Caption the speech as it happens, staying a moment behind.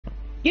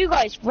You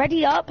guys,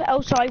 ready up,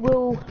 else I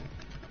will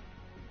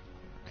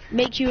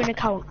make you an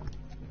account.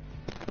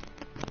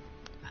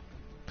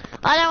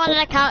 I don't want an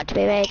account to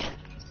be made.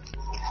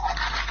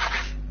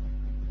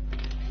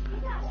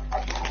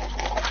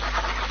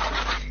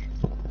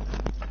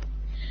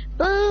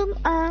 Boom,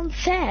 I'm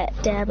fat,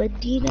 dabba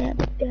dee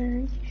dabba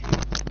da.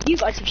 You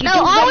guys, if you No, do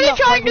I ready was up,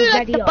 trying to do will like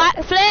ready the up.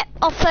 backflip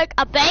off like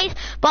a base,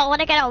 but I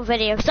want to get it on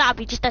video, so that'd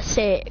be just a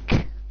sick.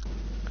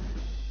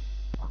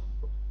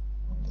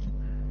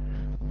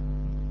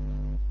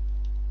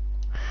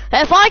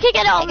 If I could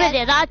get it on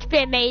video, that'd be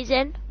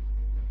amazing.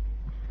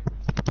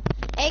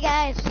 Hey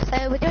guys,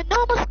 so we're doing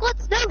normal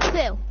squads, no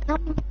fill.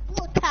 I'm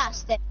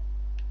broadcasting.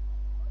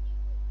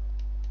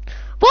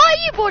 Why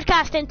are you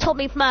broadcasting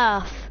Tommy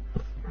Murph?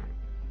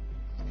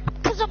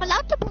 Because I'm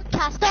allowed to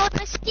broadcast, aren't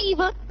I,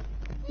 Steven?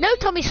 No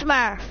Tommy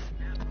Smurf.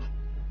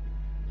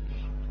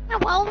 Oh,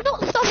 well, I'm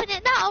not stopping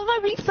it now, I'm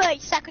only 30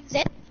 seconds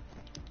in.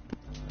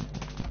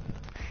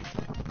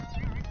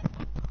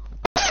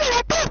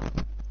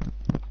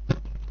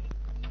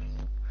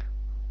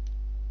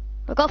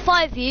 I've got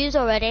 5 views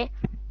already.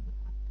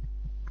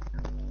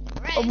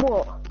 Right. On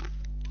what?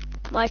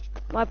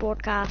 My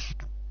broadcast.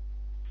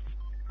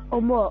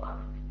 On what?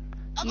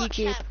 I'm not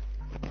YouTube. sure.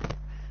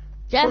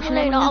 Definitely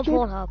name on not on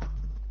YouTube? Pornhub.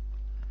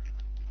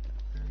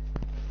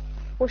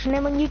 What's your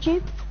name on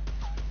YouTube?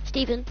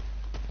 Stephen.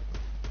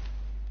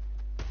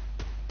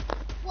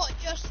 What,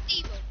 just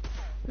Steven?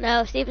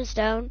 No, Stephen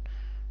Stone.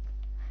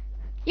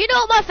 You know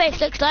what my face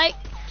looks like?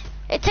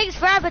 It takes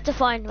forever to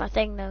find my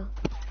thing though.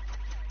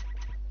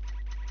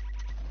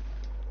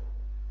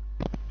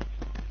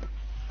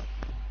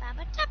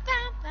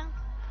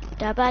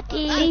 Da ba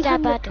dee da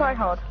ba Try da.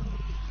 hard.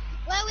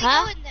 Where are we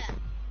Huh? going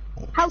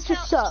then? How to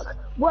suck.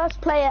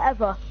 Worst player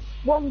ever.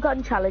 1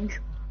 gun challenge.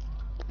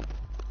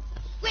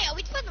 Wait, are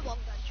we doing the one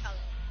gun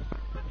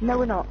challenge? No,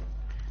 we're not.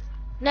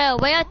 No,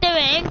 we are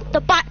doing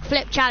the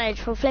backflip challenge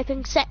for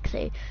flipping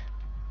sexy.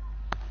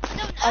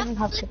 I don't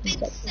have flipping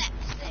flipping sexy.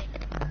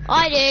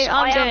 I do,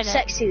 I'm I doing am it.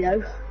 sexy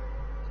though.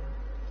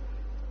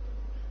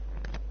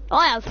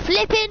 I am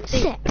flipping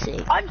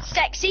sexy. I'm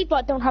sexy, but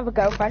I don't have a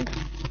girlfriend.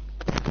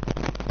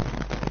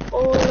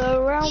 All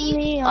around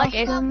me, I I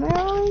do. can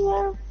smell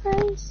your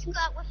face. You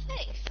got with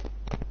Faith.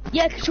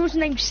 Yeah, because yours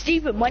name's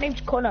Steven, my name's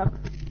Connor.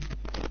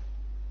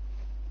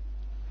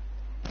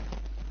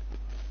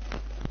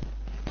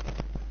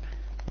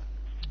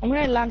 I'm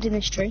gonna land in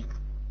this tree.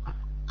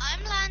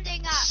 I'm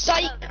landing at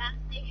Psych. a gas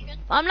station.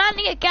 I'm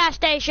landing at gas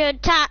station,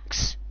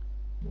 tax.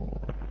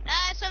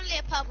 It's only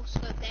a purple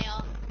scope they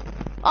are.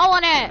 I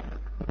want it.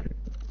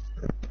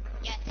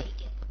 Yeah,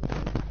 take it.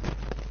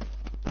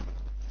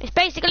 It's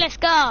basically a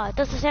scar. It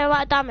doesn't say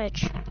about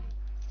damage.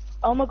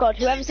 Oh my god,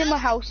 whoever's in my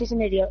house is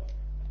an idiot.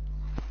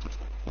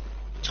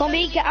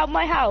 Tommy, get out of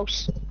my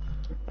house.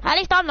 At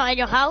least I'm not in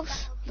your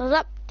house.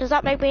 Does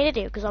that make me an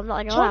idiot because I'm not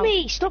in your house?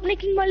 Tommy, stop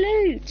nicking my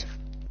loot.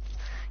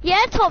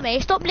 Yeah, Tommy,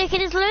 stop licking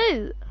his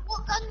loot.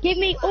 What gun? Give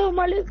me all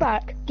my loot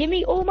back. Give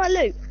me all my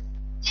loot.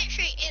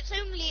 Literally, it's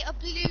only a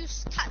blue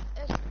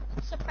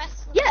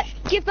suppressor. Yeah,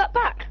 give that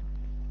back.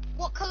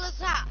 What colour's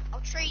that? I'll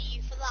trade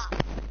you for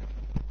that.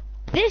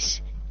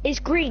 This is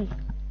green,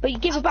 but you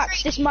give it back.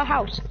 'Cause this is my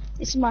house.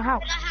 This is my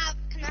house.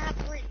 Can I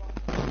have green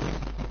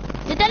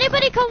one? Did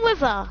anybody come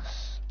with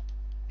us?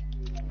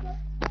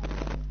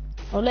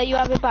 I'll let you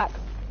have it back.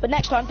 But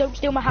next time, don't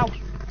steal my house.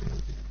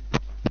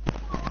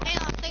 Hey,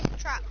 I'll place a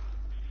trap.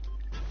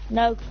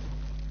 No.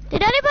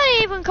 Did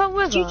anybody even come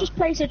with Did you us? just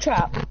place a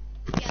trap?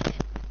 Yeah,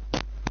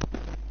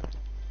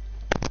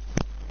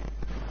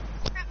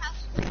 trap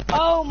house.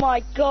 Oh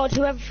my god,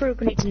 whoever threw a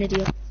grenade's an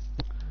idiot.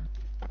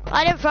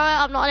 I didn't throw it,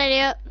 I'm not an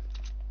idiot.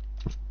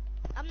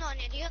 I'm not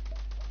an idiot.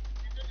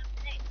 I don't have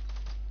the name.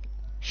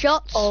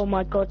 Shots. Oh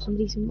my god,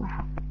 somebody's in my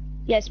house.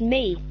 Yes,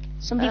 me.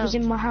 Somebody Oh. was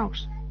in my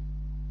house.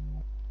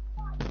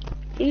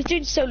 He was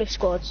doing solo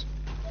squads.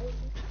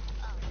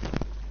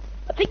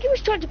 I think he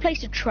was trying to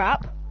place a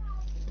trap,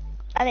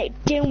 and it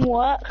didn't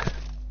work.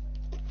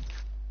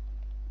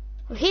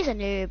 Well, he's a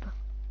noob.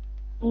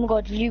 Oh my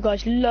god, you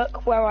guys,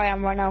 look where I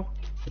am right now.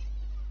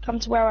 Come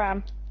to where I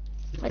am.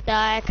 But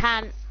I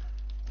can't.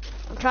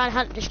 I'm trying to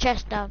hunt this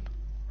chest down.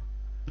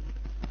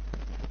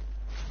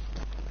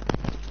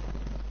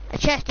 The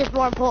chest is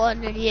more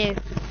important than you.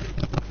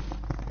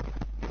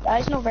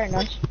 That is not very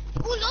nice.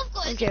 All I've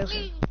got I'm is a blue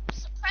joking.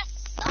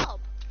 suppressed sub.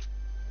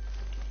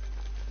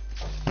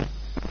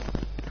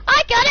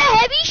 I got a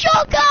heavy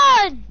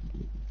shotgun!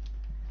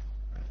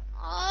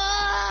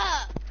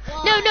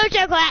 No, no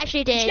joke, I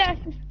actually did. Yeah.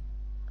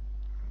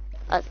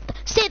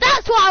 See,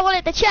 that's why I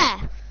wanted the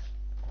chest.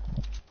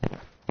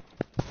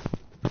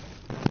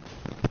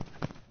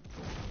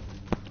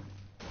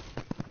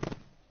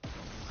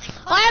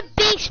 I am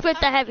beast with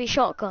the heavy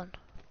shotgun.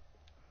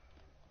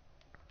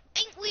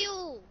 Ain't we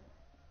all?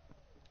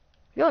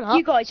 You're not.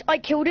 You guys, I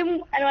killed him,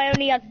 and I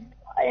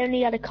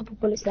only had a couple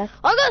bullets left.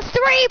 I got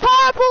 3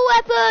 purple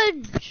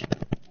weapons!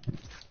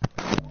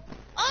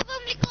 I've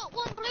only got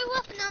one blue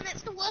weapon and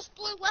it's the worst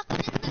blue weapon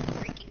in the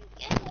freaking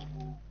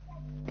game.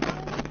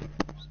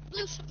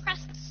 Blue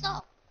suppressed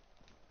sub.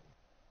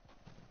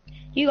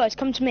 You guys,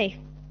 come to me.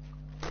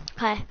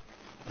 Okay.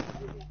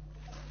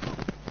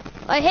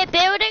 I hit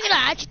building and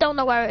I actually don't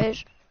know where it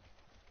is.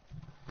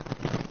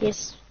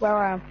 Yes, where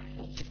I am.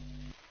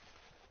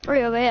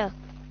 Right over here.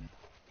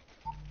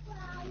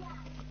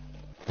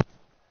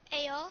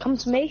 AR. Come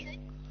to me.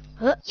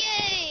 Huh?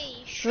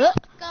 Yay! Huh?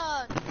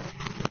 Shotgun.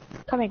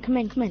 Come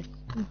in.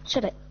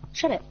 Shut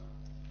it.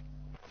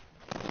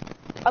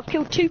 I've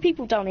killed 2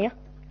 people down here.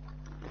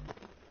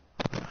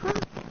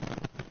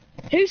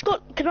 Who's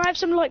got... Can I have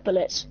some light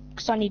bullets?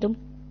 Because I need them.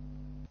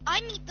 I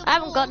need the I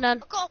haven't got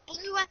none. I've got a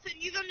blue weapon,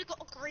 you've only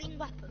got a green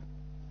weapon.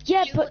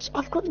 Yeah, You but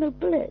I've got no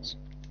bullets.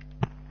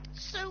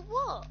 So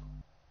what?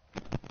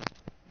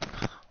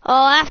 Oh,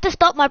 I have to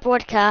stop my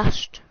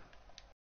broadcast.